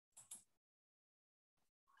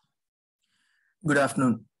Good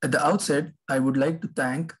afternoon. At the outset, I would like to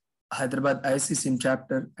thank Hyderabad ISCCM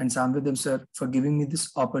chapter and Samvidam sir for giving me this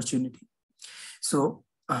opportunity. So,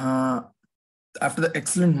 after the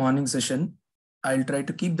excellent morning session, I'll try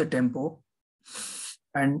to keep the tempo,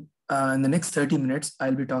 and in the next 30 minutes,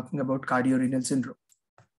 I'll be talking about cardiorenal syndrome.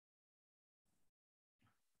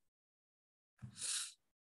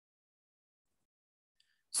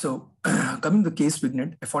 So, coming to the case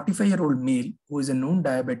vignette, a 45-year-old male who is a known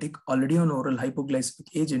diabetic, already on oral hypoglycemic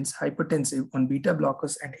agents, hypertensive, on beta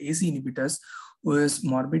blockers and AC inhibitors, who is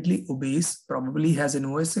morbidly obese, probably has an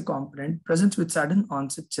OSA component, presents with sudden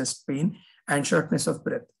onset chest pain and shortness of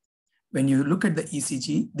breath. When you look at the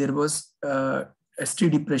ECG, there was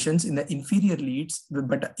ST depressions in the inferior leads,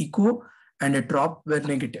 but echo and a drop were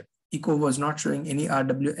negative. Echo was not showing any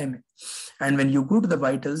RWMA. And when you go to the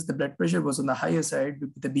vitals, the blood pressure was on the higher side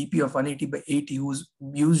with the BP of 180/80, whose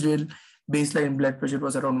usual baseline blood pressure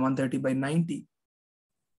was around 130/90.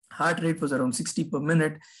 Heart rate was around 60 per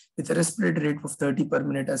minute, with a respiratory rate of 30 per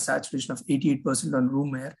minute, as saturation of 88% on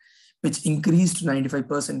room air, which increased to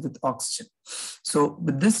 95% with oxygen. So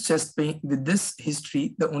with this chest pain, with this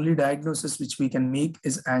history, the only diagnosis which we can make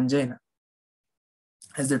is angina,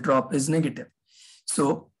 as the drop is negative.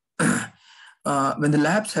 So when the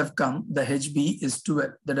labs have come, the HB is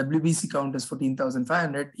 12. The WBC count is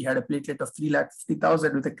 14,500. He had a platelet of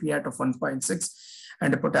 350,000 with a creat of 1.6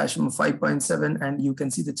 and a potassium of 5.7. And you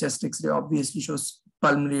can see the chest X-ray obviously shows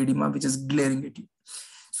pulmonary edema, which is glaring at you.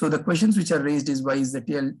 So the questions which are raised is, why is the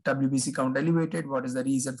WBC count elevated? What is the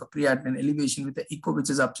reason for creatinine elevation with the echo, which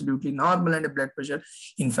is absolutely normal, and a blood pressure,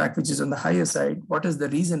 in fact, which is on the higher side? What is the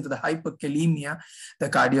reason for the hyperkalemia? The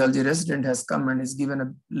cardiology resident has come and is given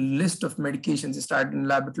a list of medications: statin,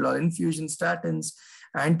 labetalol infusion, statins,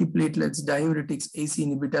 antiplatelets, diuretics, AC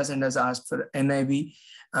inhibitors, and has asked for NIV.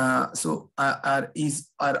 So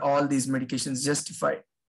are all these medications justified?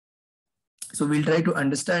 So we'll try to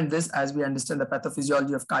understand this as we understand the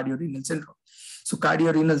pathophysiology of cardiorenal syndrome. So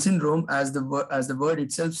cardiorenal syndrome, as the word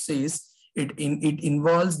itself says, it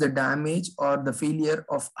involves the damage or the failure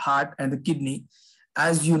of heart and the kidney.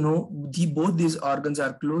 As you know, both these organs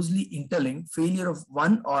are closely interlinked. Failure of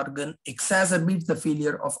one organ exacerbates the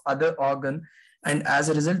failure of other organ, and as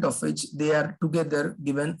a result of which they are together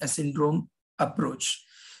given a syndrome approach.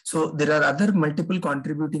 So there are other multiple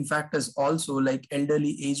contributing factors also, like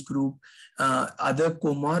elderly age group, other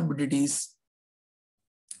comorbidities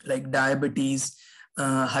like diabetes,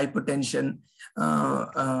 hypertension,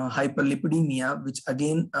 hyperlipidemia, which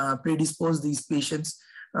again predispose these patients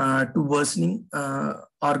to worsening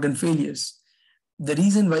organ failures. The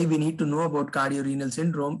reason why we need to know about cardiorenal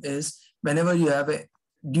syndrome is, whenever you have a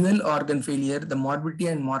dual organ failure, the morbidity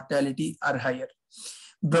and mortality are higher.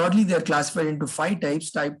 Broadly, they are classified into 5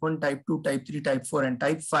 types: type 1, type 2, type 3, type 4, and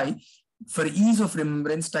type 5. For ease of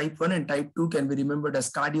remembrance, type 1 and type 2 can be remembered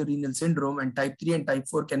as cardiorenal syndrome, and type 3 and type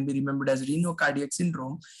 4 can be remembered as renocardiac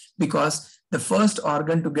syndrome, because the first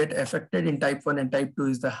organ to get affected in type 1 and type 2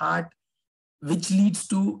 is the heart, which leads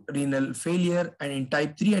to renal failure. And in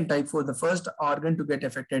type 3 and type 4, the first organ to get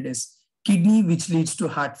affected is kidney, which leads to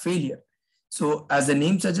heart failure. So as the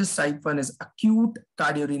name suggests, type 1 is acute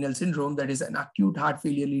cardiorenal syndrome, that is an acute heart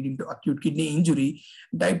failure leading to acute kidney injury.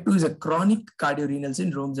 Type 2 is a chronic cardiorenal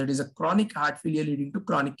syndrome, that is a chronic heart failure leading to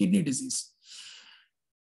chronic kidney disease.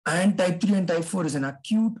 And type 3 and type 4 is an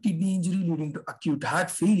acute kidney injury leading to acute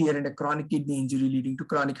heart failure, and a chronic kidney injury leading to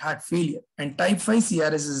chronic heart failure. And type 5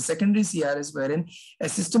 CRS is a secondary CRS, wherein a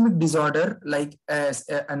systemic disorder like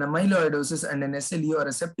an amyloidosis and an SLE or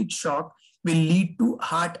a septic shock will lead to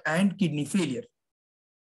heart and kidney failure.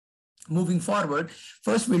 Moving forward,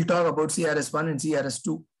 first we'll talk about CRS1 and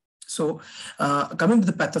CRS2. So coming to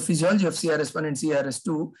the pathophysiology of CRS1 and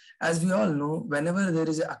CRS2, as we all know, whenever there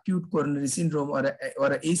is an acute coronary syndrome or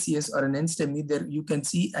a ACS or an NSTEMI, there you can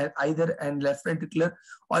see either a left ventricular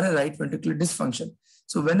or a right ventricular dysfunction.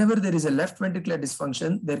 So whenever there is a left ventricular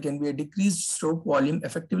dysfunction, there can be a decreased stroke volume,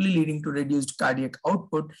 effectively leading to reduced cardiac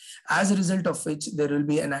output, as a result of which there will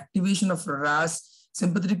be an activation of RAS,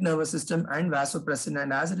 sympathetic nervous system, and vasopressin,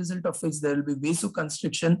 and as a result of which there will be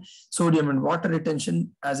vasoconstriction, sodium and water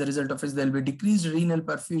retention, as a result of which there will be decreased renal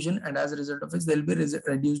perfusion, and as a result of which there will be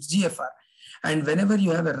reduced GFR. And whenever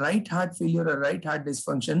you have a right heart failure or right heart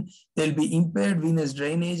dysfunction, there will be impaired venous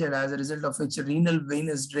drainage, and as a result of which renal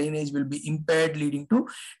venous drainage will be impaired, leading to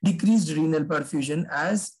decreased renal perfusion,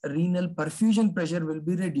 as renal perfusion pressure will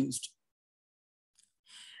be reduced.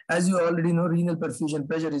 As you already know, renal perfusion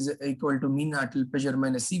pressure is equal to mean arterial pressure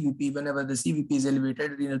minus CVP. Whenever the CVP is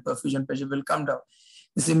elevated, renal perfusion pressure will come down.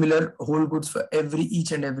 similar whole goods for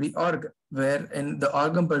each and every organ, where in the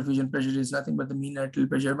organ perfusion pressure is nothing but the mean arterial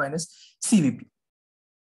pressure minus CVP.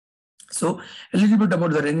 So a little bit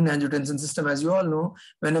about the renin-angiotensin system. As you all know,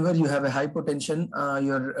 whenever you have a hypotension,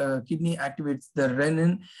 your kidney activates the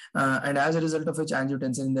renin, and as a result of which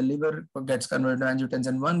angiotensin in the liver gets converted to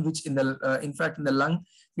angiotensin 1, which in the lung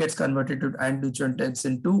gets converted to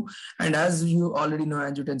angiotensin 2. And as you already know,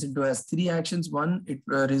 angiotensin 2 has 3 actions. One, it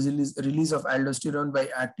release of aldosterone by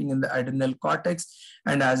acting in the adrenal cortex,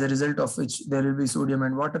 and as a result of which there will be sodium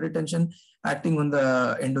and water retention, acting on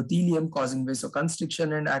the endothelium, causing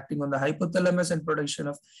vasoconstriction, and acting on the hypothalamus and production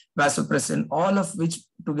of vasopressin, all of which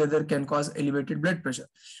together can cause elevated blood pressure.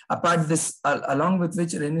 Apart this, along with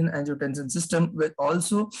which renin-angiotensin system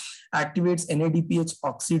also activates NADPH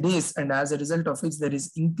oxidase, and as a result of which there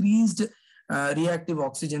is increased reactive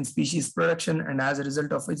oxygen species production, and as a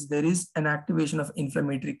result of which there is an activation of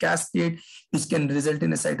inflammatory cascade, which can result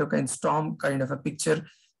in a cytokine storm kind of a picture,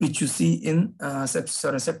 which you see in sepsis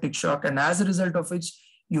or a septic shock, and as a result of which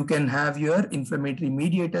you can have your inflammatory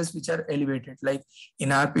mediators which are elevated. Like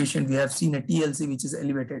in our patient, we have seen a TLC which is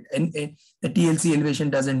elevated, and the TLC elevation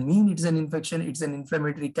doesn't mean it's an infection, it's an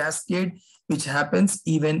inflammatory cascade which happens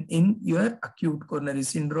even in your acute coronary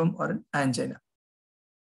syndrome or an angina.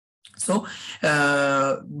 So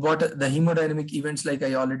what the hemodynamic events, like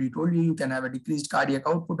I already told you, you can have a decreased cardiac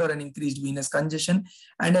output or an increased venous congestion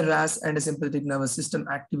and a RAS and a sympathetic nervous system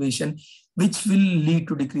activation, which will lead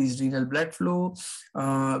to decreased renal blood flow,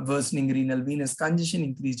 worsening renal venous congestion,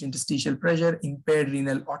 increased interstitial pressure, impaired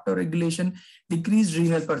renal autoregulation, decreased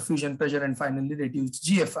renal perfusion pressure, and finally reduced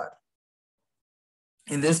GFR.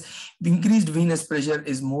 In this, increased venous pressure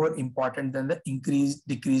is more important than the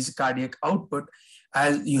decreased cardiac output.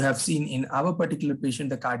 As you have seen in our particular patient,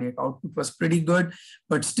 the cardiac output was pretty good,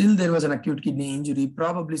 but still there was an acute kidney injury,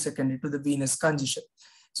 probably secondary to the venous congestion.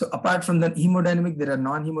 So apart from the hemodynamic, there are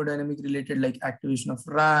non-hemodynamic related like activation of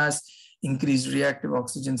RAS, increased reactive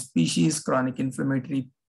oxygen species, chronic inflammatory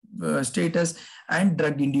status, and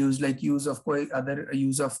drug-induced like use of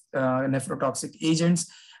nephrotoxic agents.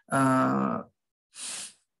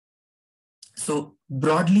 So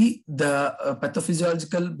broadly, the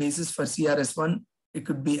pathophysiological basis for CRS1, it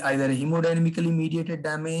could be either a hemodynamically mediated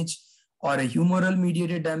damage or a humoral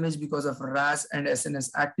mediated damage because of RAS and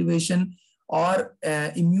SNS activation, or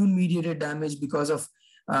immune mediated damage because of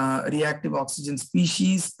reactive oxygen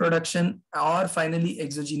species production, or finally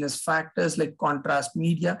exogenous factors like contrast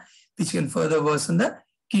media, which can further worsen the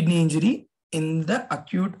kidney injury in the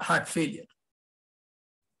acute heart failure.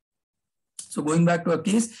 So going back to a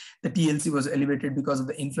case, the TLC was elevated because of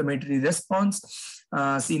the inflammatory response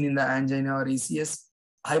seen in the angina or ACS.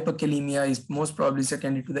 Hyperkalemia is most probably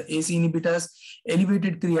secondary to the AC inhibitors.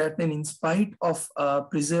 Elevated creatinine in spite of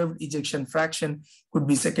preserved ejection fraction could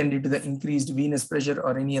be secondary to the increased venous pressure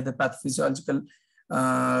or any other pathophysiological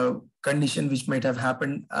condition which might have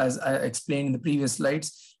happened, as I explained in the previous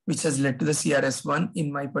slides, which has led to the CRS1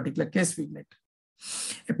 in my particular case vignette.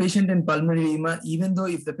 A patient in pulmonary edema, even though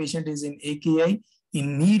if the patient is in AKI, he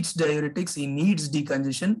needs diuretics, he needs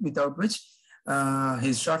decongestion, without which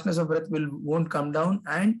his shortness of breath won't come down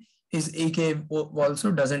and his AKI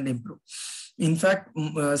also doesn't improve. In fact,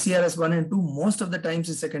 CRS1 and 2 most of the times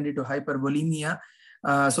is secondary to hypervolemia.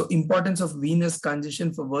 So importance of venous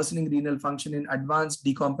congestion for worsening renal function in advanced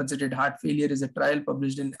decompensated heart failure is a trial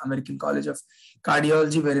published in American College of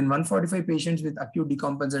Cardiology, wherein 145 patients with acute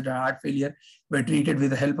decompensated heart failure were treated with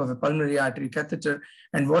the help of a pulmonary artery catheter.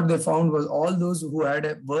 And what they found was all those who had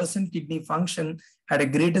a worsened kidney function had a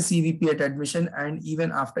greater CVP at admission and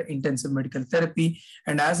even after intensive medical therapy.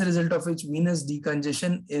 And as a result of which, venous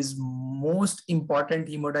decongestion is most important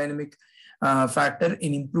hemodynamic factor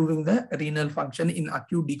in improving the renal function in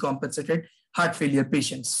acute decompensated heart failure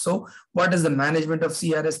patients. So what is the management of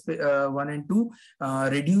CRS1 and 2?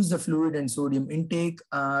 Reduce the fluid and sodium intake,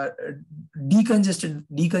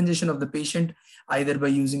 decongestion of the patient either by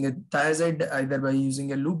using a thiazide, either by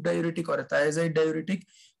using a loop diuretic or a thiazide diuretic,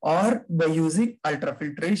 or by using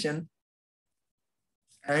ultrafiltration,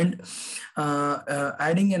 and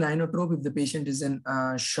adding an inotrope if the patient is in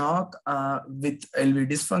shock with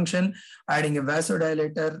LV dysfunction, adding a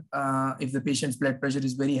vasodilator if the patient's blood pressure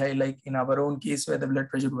is very high, like in our own case where the blood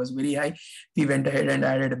pressure was very high, we went ahead and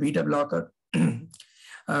added a beta blocker.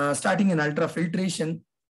 Starting an ultrafiltration,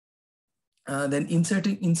 then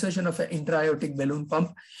insertion of an intra-aortic balloon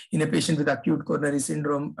pump in a patient with acute coronary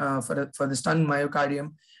syndrome for the stunned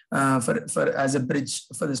myocardium, as a bridge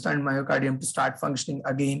for the stunned myocardium to start functioning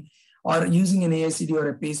again, or using an AICD or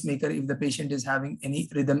a pacemaker if the patient is having any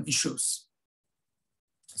rhythm issues.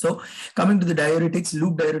 So coming to the diuretics,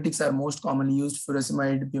 loop diuretics are most commonly used.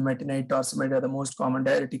 Furosemide, bumetanide, torsemide are the most common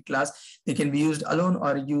diuretic class. They can be used alone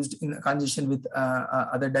or used in conjunction with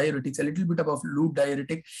other diuretics. A little bit about loop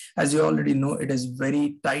diuretic, as you already know, it is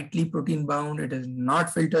very tightly protein bound. It is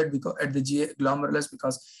not filtered because at the glomerulus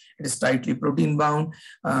because it is tightly protein bound.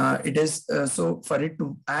 It is so for it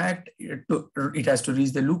to act, it has to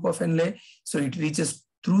reach the loop of Henle. So it reaches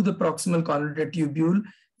through the proximal convoluted tubule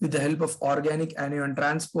with the help of organic anion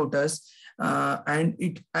transporters, and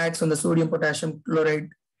it acts on the sodium potassium chloride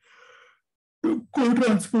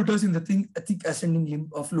co-transporters in the thick ascending limb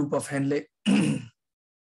of loop of Henle.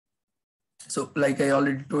 So like I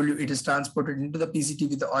already told you, it is transported into the PCT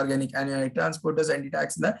with the organic anionic transporters, and it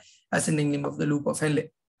acts in the ascending limb of the loop of Henle.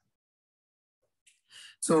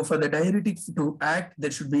 So for the diuretic to act, there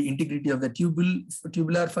should be integrity of the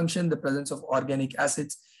tubular function, the presence of organic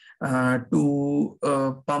acids, to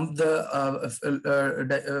pump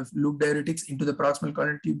the loop diuretics into the proximal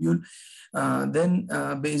convoluted tubule. Then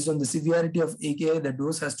based on the severity of AKI, the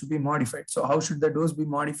dose has to be modified. So how should the dose be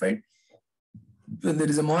modified? When there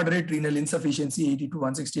is a moderate renal insufficiency, 80 to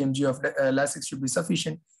 160 mg of Lasix should be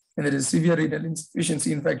sufficient. And there is severe renal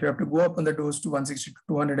insufficiency, in fact, you have to go up on the dose to 160 to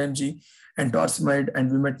 200 mg, and torsemide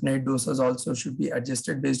and bumetanide doses also should be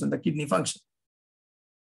adjusted based on the kidney function.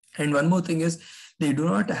 And one more thing is, they do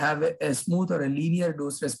not have a smooth or a linear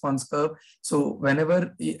dose response curve. So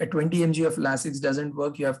whenever a 20 mg of Lasix doesn't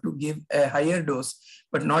work, you have to give a higher dose,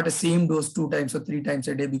 but not a same dose 2 times or 3 times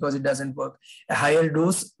a day, because it doesn't work. A higher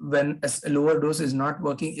dose when a lower dose is not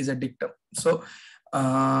working is a dictum. So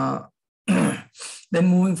then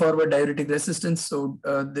moving forward, diuretic resistance. So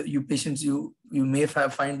you patients, you may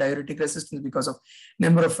find diuretic resistance because of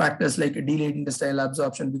number of factors like delayed intestinal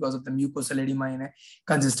absorption because of the mucosal edema in a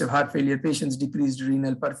congestive heart failure patients, decreased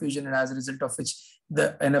renal perfusion, and as a result of which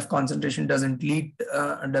the enough concentration doesn't reach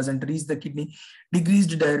the kidney,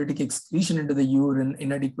 decreased diuretic excretion into the urine,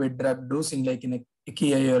 inadequate drug dosing like in a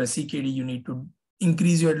KI or a CKD, you need to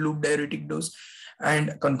increase your loop diuretic dose,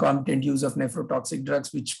 and concomitant use of nephrotoxic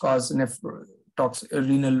drugs which cause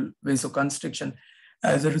renal vasoconstriction,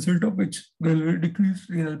 as a result of which there will be decreased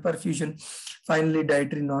renal perfusion. Finally,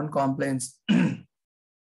 dietary non-compliance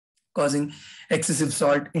causing excessive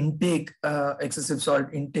salt intake,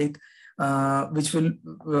 which will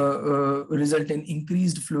result in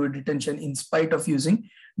increased fluid retention in spite of using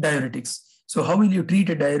diuretics. So how will you treat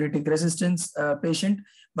a diuretic resistance patient?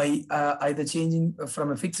 By either changing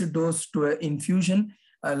from a fixed dose to an infusion.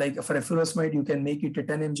 Like for a furosemide, you can make it a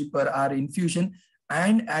 10 mg per hour infusion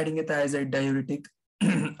and adding a thiazide diuretic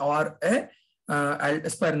or a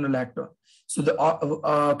spironolactone. So the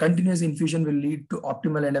continuous infusion will lead to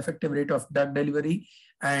optimal and effective rate of drug delivery,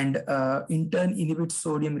 and in turn inhibits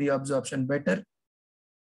sodium reabsorption better.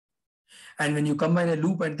 And when you combine a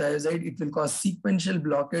loop and thiazide, it will cause sequential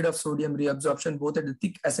blockade of sodium reabsorption both at the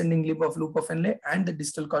thick ascending limb of loop of Henle and the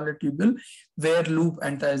distal convoluted tubule where loop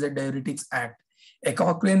and thiazide diuretics act. A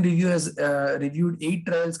Cochrane review has reviewed 8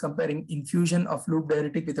 trials comparing infusion of loop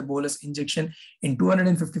diuretic with a bolus injection in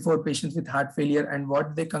 254 patients with heart failure. And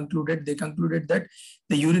what they concluded that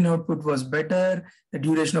the urine output was better, the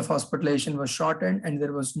duration of hospitalization was shortened, and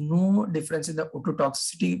there was no difference in the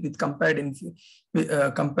ototoxicity with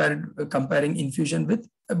comparing infusion with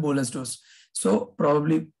a bolus dose. So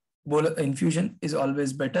probably infusion is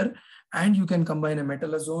always better. And you can combine a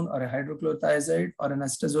metalazone or a hydrochlorothiazide or an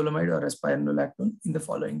acetazolamide or a spironolactone in the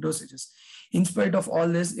following dosages. In spite of all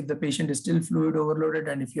this, if the patient is still fluid overloaded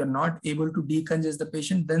and if you're not able to decongest the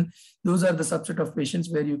patient, then those are the subset of patients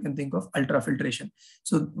where you can think of ultrafiltration.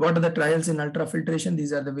 So what are the trials in ultrafiltration?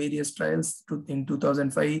 These are the various trials. In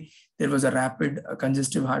 2005, there was a rapid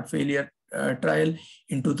congestive heart failure trial.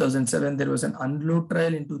 In 2007, there was an unload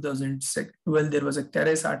trial. In 2012, there was a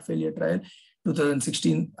Cares heart failure trial.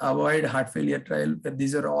 2016 avoid heart failure trial.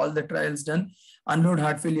 These are all the trials done. Unload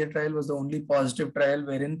heart failure trial was the only positive trial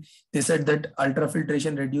wherein they said that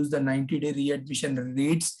ultrafiltration reduced the 90-day readmission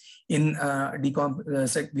rates in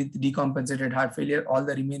with decompensated heart failure. All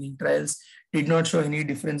the remaining trials did not show any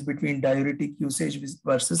difference between diuretic usage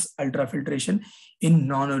versus ultrafiltration in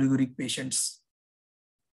non-oliguric patients.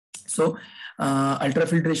 So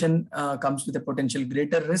ultrafiltration comes with a potential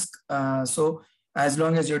greater risk. So as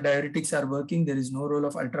long as your diuretics are working, there is no role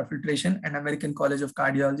of ultrafiltration, and American College of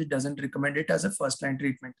Cardiology doesn't recommend it as a first-line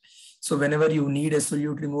treatment. So whenever you need a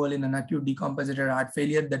solute removal in an acute decompensated heart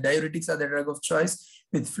failure, the diuretics are the drug of choice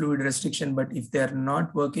with fluid restriction. But if they are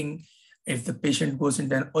not working, if the patient goes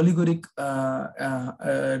into an oliguric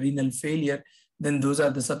renal failure, then those are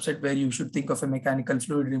the subset where you should think of a mechanical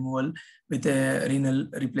fluid removal with a renal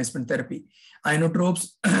replacement therapy. Inotropes,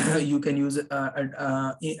 you can use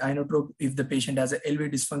inotrope if the patient has a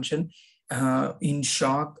LV dysfunction, in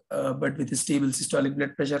shock, but with a stable systolic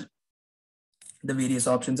blood pressure. The various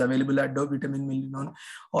options available are dovitamin, milrinone,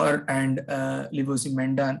 and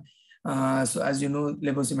levosimendan. So as you know,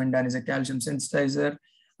 levosimendan is a calcium sensitizer,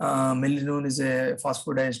 milrinone is a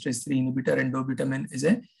phosphodiesterase 3 inhibitor, and dovitamin is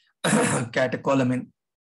a catecholamine.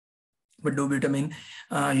 But dovitamin,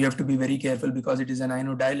 you have to be very careful because it is an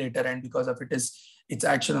inodilator, and because of its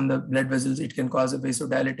action on the blood vessels, it can cause a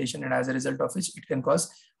vasodilatation, and as a result of which it can cause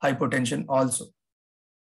hypotension also.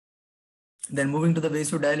 Then moving to the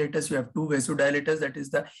vasodilators, you have two vasodilators, that is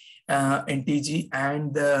the NTG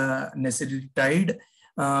and the nesiritide,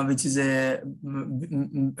 which is a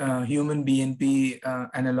human BNP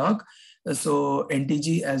analog. So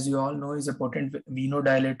NTG, as you all know, is a potent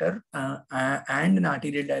venodilator and an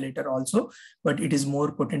arterial dilator also, but it is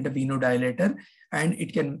more potent a venodilator, and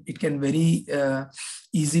it can very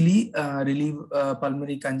easily relieve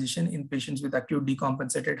pulmonary congestion in patients with acute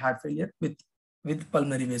decompensated heart failure with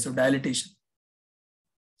pulmonary vasodilatation.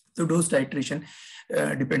 So dose titration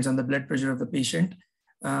depends on the blood pressure of the patient.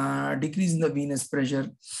 Decrease in the venous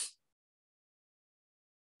pressure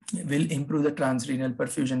will improve the transrenal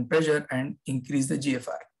perfusion pressure and increase the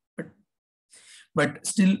GFR. But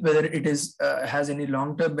still, whether it has any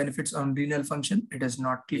long-term benefits on renal function, it is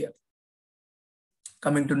not clear.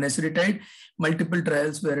 Coming to nesiritide, multiple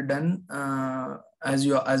trials were done. As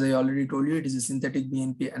I already told you, it is a synthetic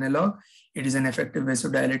BNP analog. It is an effective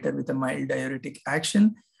vasodilator with a mild diuretic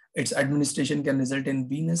action. Its administration can result in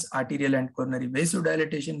venous, arterial, and coronary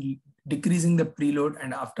vasodilatation, decreasing the preload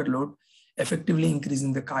and afterload, effectively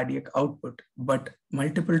increasing the cardiac output. But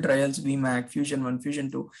multiple trials, VMAC, Fusion 1,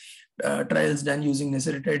 Fusion 2, trials done using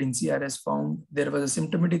nesiritide in CRS found there was a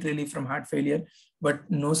symptomatic relief from heart failure, but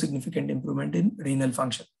no significant improvement in renal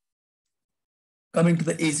function. Coming to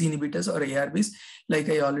the AC inhibitors or ARBs, like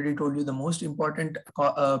I already told you, the most important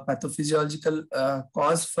pathophysiological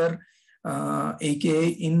cause for AKA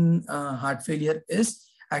in heart failure is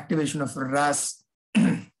activation of RAS.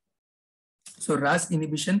 So RAS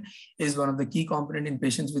inhibition is one of the key components in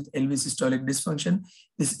patients with LV systolic dysfunction.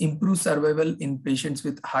 This improves survival in patients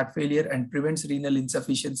with heart failure and prevents renal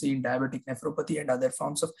insufficiency in diabetic nephropathy and other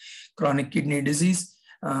forms of chronic kidney disease.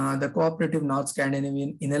 The cooperative North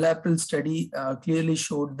Scandinavian enalapril study clearly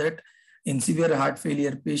showed that in severe heart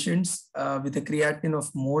failure patients with a creatinine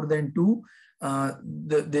of more than 2,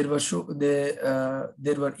 there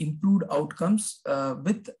were improved outcomes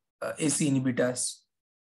with AC inhibitors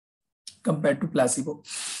compared to placebo.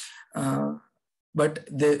 But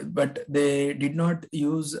they did not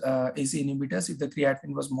use AC inhibitors if the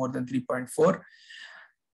creatinine was more than 3.4.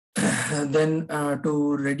 Then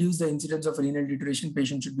to reduce the incidence of renal deterioration,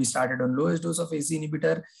 patients should be started on lowest dose of AC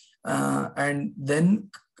inhibitor, and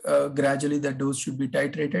then gradually the dose should be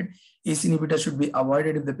titrated. AC inhibitor should be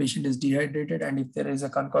avoided if the patient is dehydrated and if there is a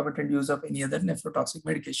concomitant use of any other nephrotoxic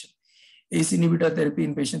medication. AC inhibitor therapy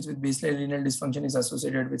in patients with baseline renal dysfunction is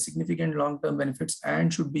associated with significant long-term benefits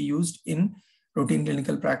and should be used in routine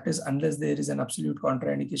clinical practice unless there is an absolute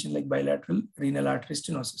contraindication like bilateral renal artery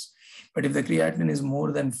stenosis. But if the creatinine is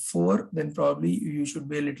more than 4, then probably you should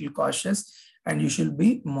be a little cautious and you should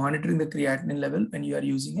be monitoring the creatinine level when you are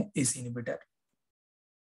using an AC inhibitor.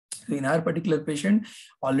 So in our particular patient,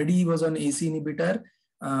 already he was on AC inhibitor.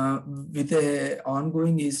 With a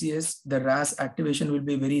ongoing ACS, the RAS activation will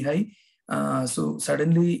be very high. So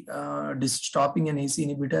suddenly stopping an AC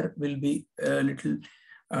inhibitor will be a little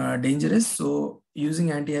dangerous. So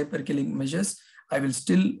using anti-hyperkalemia measures, I will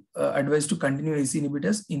still advise to continue AC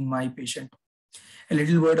inhibitors in my patient. A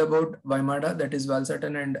little word about Vimada, that is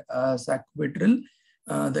valsartan and sacubitril,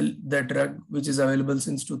 the drug which is available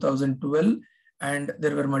since 2012. And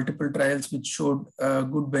there were multiple trials which showed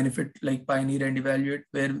good benefit like Pioneer and Evaluate,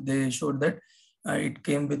 where they showed that it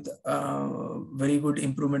came with very good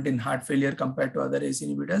improvement in heart failure compared to other AC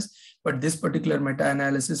inhibitors. But this particular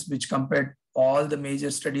meta-analysis, which compared all the major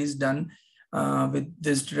studies done with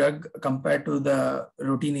this drug compared to the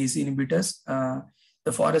routine AC inhibitors,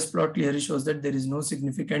 the forest plot clearly shows that there is no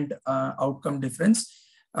significant outcome difference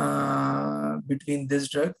between this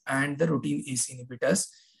drug and the routine AC inhibitors.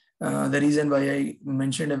 The reason why I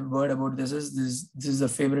mentioned a word about this is this is a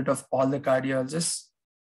favorite of all the cardiologists.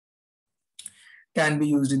 Can be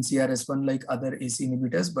used in CRS1 like other AC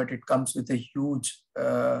inhibitors, but it comes with a huge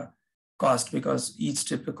cost because each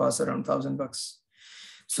strip costs around $1,000.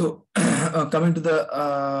 So coming to the,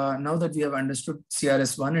 now that we have understood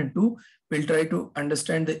CRS1 and 2, we'll try to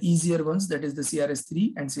understand the easier ones, that is the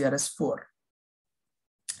CRS3 and CRS4.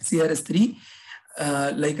 CRS3,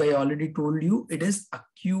 like I already told you, it is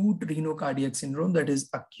acute renocardiac syndrome, that is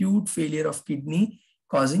acute failure of kidney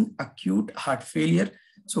causing acute heart failure.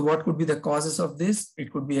 So what could be the causes of this?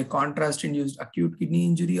 It could be a contrast-induced acute kidney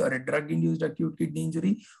injury, or a drug-induced acute kidney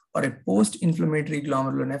injury, or a post-inflammatory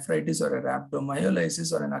glomerulonephritis, or a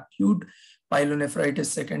rhabdomyolysis, or an acute pyelonephritis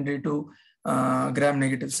secondary to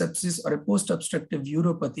gram-negative sepsis, or a post-obstructive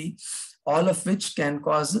uropathy, all of which can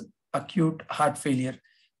cause acute heart failure.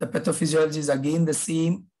 The pathophysiology is again the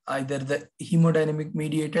same, either the hemodynamic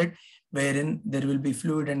mediated, wherein there will be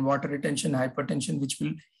fluid and water retention, hypertension, which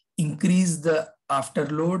will increase the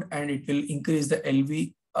afterload and it will increase the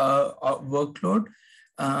LV workload.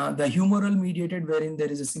 The humoral mediated, wherein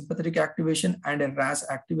there is a sympathetic activation and a RAS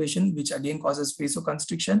activation, which again causes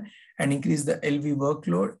vasoconstriction and increase the LV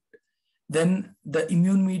workload. Then the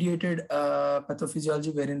immune mediated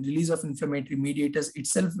pathophysiology, wherein release of inflammatory mediators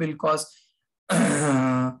itself will cause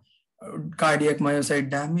cardiac myocyte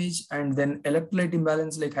damage, and then electrolyte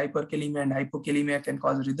imbalance like hyperkalemia and hypokalemia can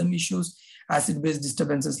cause rhythm issues, acid-base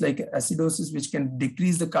disturbances like acidosis, which can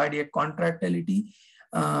decrease the cardiac contractility.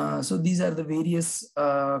 So these are the various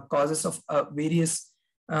causes of various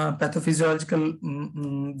pathophysiological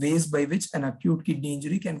ways by which an acute kidney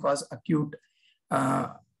injury can cause acute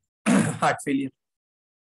heart failure.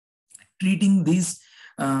 Treating these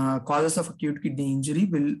causes of acute kidney injury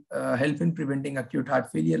will help in preventing acute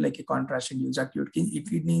heart failure, like a contrast-induced acute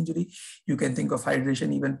kidney injury. You can think of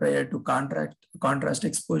hydration even prior to contrast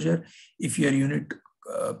exposure. If your unit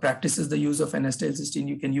practices the use of N-acetylcysteine,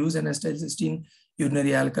 you can use N-acetylcysteine.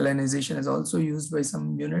 Urinary alkalinization is also used by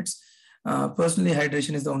some units. Personally,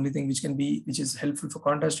 hydration is the only thing which is helpful for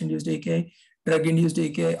contrast-induced AKI. Drug-induced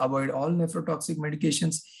AKI, avoid all nephrotoxic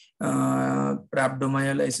medications.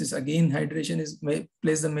 Rhabdomyolysis, again, hydration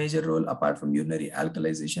plays the major role apart from urinary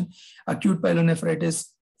alkalization. Acute pyelonephritis,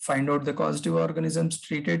 find out the causative organisms,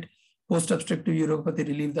 treat it. Post-obstructive uropathy,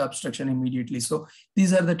 relieve the obstruction immediately. So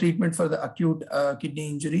these are the treatment for the acute kidney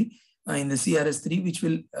injury in the CRS3,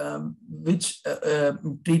 which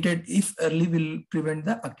treated if early will prevent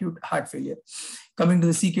the acute heart failure. Coming to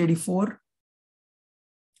the CKD4,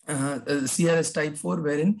 CRS type 4,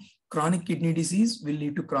 wherein chronic kidney disease will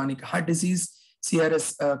lead to chronic heart disease.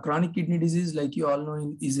 CRS, chronic kidney disease, like you all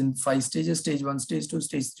know, is in 5 stages: stage 1, stage 2,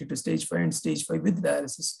 stage 3 to stage 5, and stage 5 with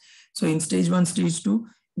dialysis. So in stage 1, stage 2,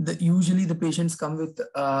 usually the patients come with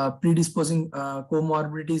predisposing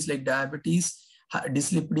comorbidities like diabetes,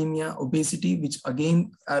 dyslipidemia, obesity, which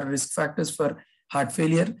again are risk factors for heart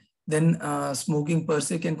failure. Then smoking per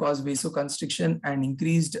se can cause vasoconstriction and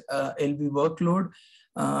increased LV workload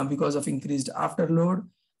because of increased afterload.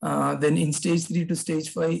 Then in stage 3 to stage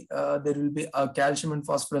 5, there will be calcium and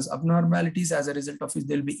phosphorus abnormalities, as a result of which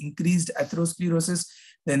there will be increased atherosclerosis.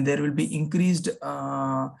 Then there will be increased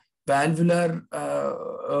valvular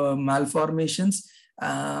malformations.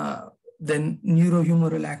 Then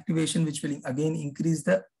neurohumoral activation, which will again increase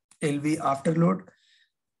the LV afterload,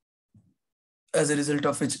 as a result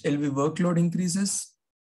of which LV workload increases.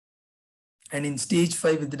 And in stage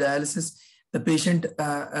 5 with the dialysis, the patient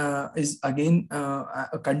is again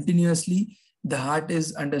continuously, the heart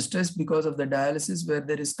is under stress because of the dialysis, where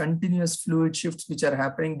there is continuous fluid shifts which are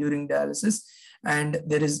happening during dialysis, and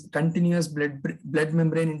there is continuous blood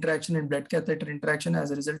membrane interaction and blood catheter interaction,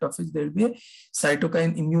 as a result of which there will be a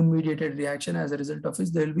cytokine immune mediated reaction, as a result of which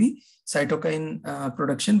there will be cytokine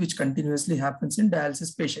production, which continuously happens in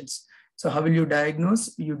dialysis patients. So how will you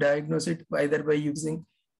diagnose? You diagnose it either by using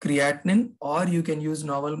creatinine, or you can use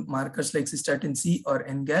novel markers like cystatin C or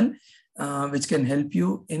NGAL, which can help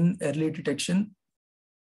you in early detection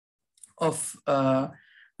of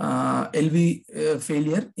LV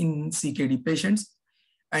failure in CKD patients.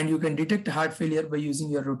 And you can detect heart failure by using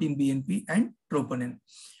your routine BNP and troponin.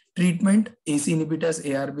 Treatment: AC inhibitors,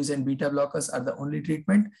 ARBs, and beta blockers are the only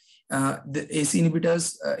treatment. The AC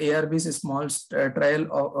inhibitors, ARBs, a small trial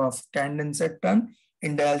of Candenseptan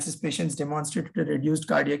in dialysis patients demonstrated reduced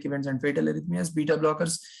cardiac events and fatal arrhythmias. Beta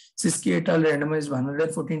blockers, Siski et al. Randomized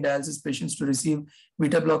 114 dialysis patients to receive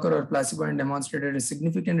beta blocker or placebo and demonstrated a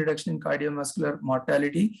significant reduction in cardiovascular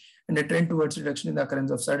mortality and a trend towards reduction in the occurrence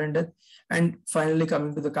of sudden death. And finally,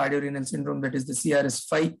 coming to the cardiorenal syndrome, that is the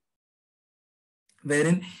CRS5,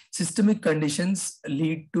 wherein systemic conditions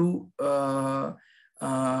lead to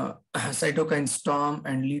cytokine storm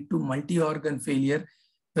and lead to multi-organ failure,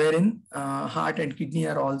 wherein heart and kidney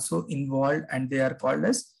are also involved, and they are called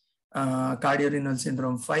as cardiorenal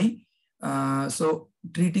syndrome 5. So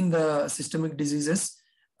treating the systemic diseases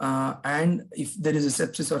and if there is a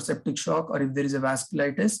sepsis or septic shock, or if there is a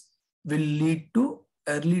vasculitis, will lead to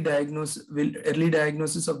early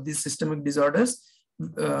diagnosis of these systemic disorders,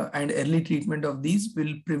 and early treatment of these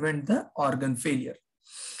will prevent the organ failure.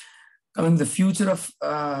 Coming the future of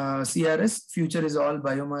CRS, future is all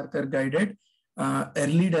biomarker guided.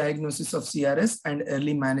 Early diagnosis of CRS and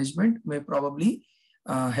early management may probably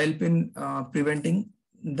help in preventing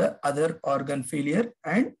the other organ failure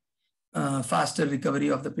and faster recovery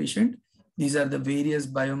of the patient. These are the various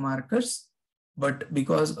biomarkers, but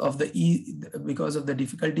because of the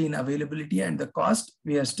difficulty in availability and the cost,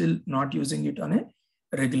 we are still not using it on a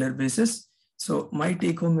regular basis. So my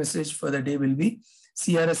take-home message for the day will be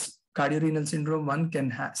CRS, cardiorenal syndrome 1,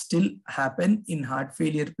 can still happen in heart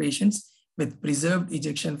failure patients with preserved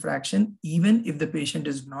ejection fraction, even if the patient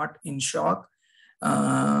is not in shock,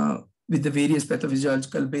 with the various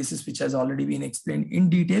pathophysiological basis, which has already been explained in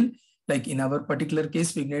detail. Like in our particular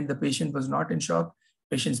case, Vignet, the patient was not in shock.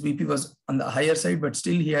 Patient's BP was on the higher side, but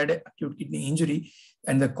still he had an acute kidney injury.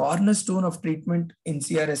 And the cornerstone of treatment in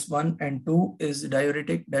CRS1 and 2 is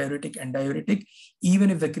diuretic, and diuretic, even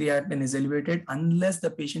if the creatinine is elevated, unless the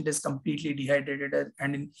patient is completely dehydrated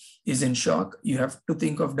and is in shock, you have to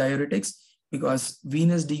think of diuretics, because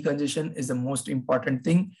venous decongestion is the most important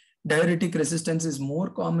thing. Diuretic resistance is more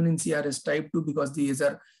common in CRS type 2 because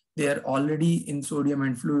they are already in sodium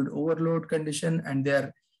and fluid overload condition, and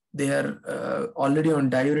they are already on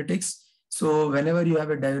diuretics. So whenever you have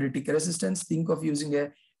a diuretic resistance, think of using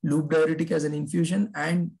a loop diuretic as an infusion,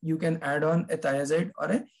 and you can add on a thiazide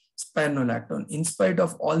or a spironolactone. In spite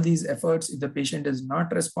of all these efforts, if the patient is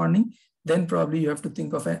not responding, then probably you have to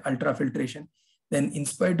think of an ultrafiltration. Then in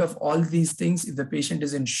spite of all these things, if the patient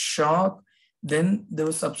is in shock, then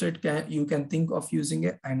those subset you can think of using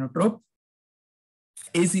a inotrope.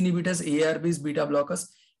 ACE inhibitors, ARBs, beta blockers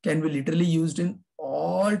can be literally used in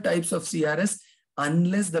all types of CRS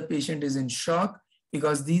unless the patient is in shock,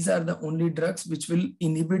 because these are the only drugs which will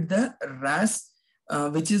inhibit the RAS,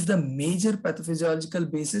 which is the major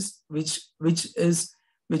pathophysiological basis which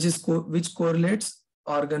correlates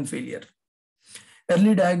organ failure.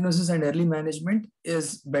 Early diagnosis and early management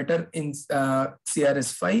is better in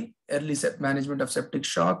CRS5, early management of septic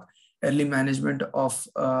shock, early management of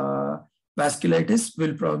vasculitis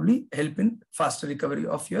will probably help in faster recovery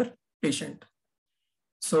of your patient.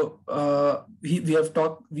 So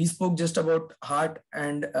we spoke just about heart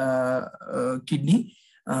and kidney,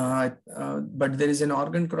 but there is an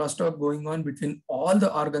organ crosstalk going on between all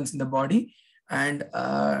the organs in the body. And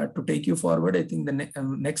to take you forward, I think the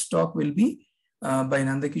next talk will be by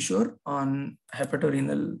Nanda Kishore on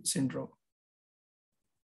hepatorenal syndrome.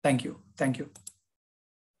 Thank you. Thank you.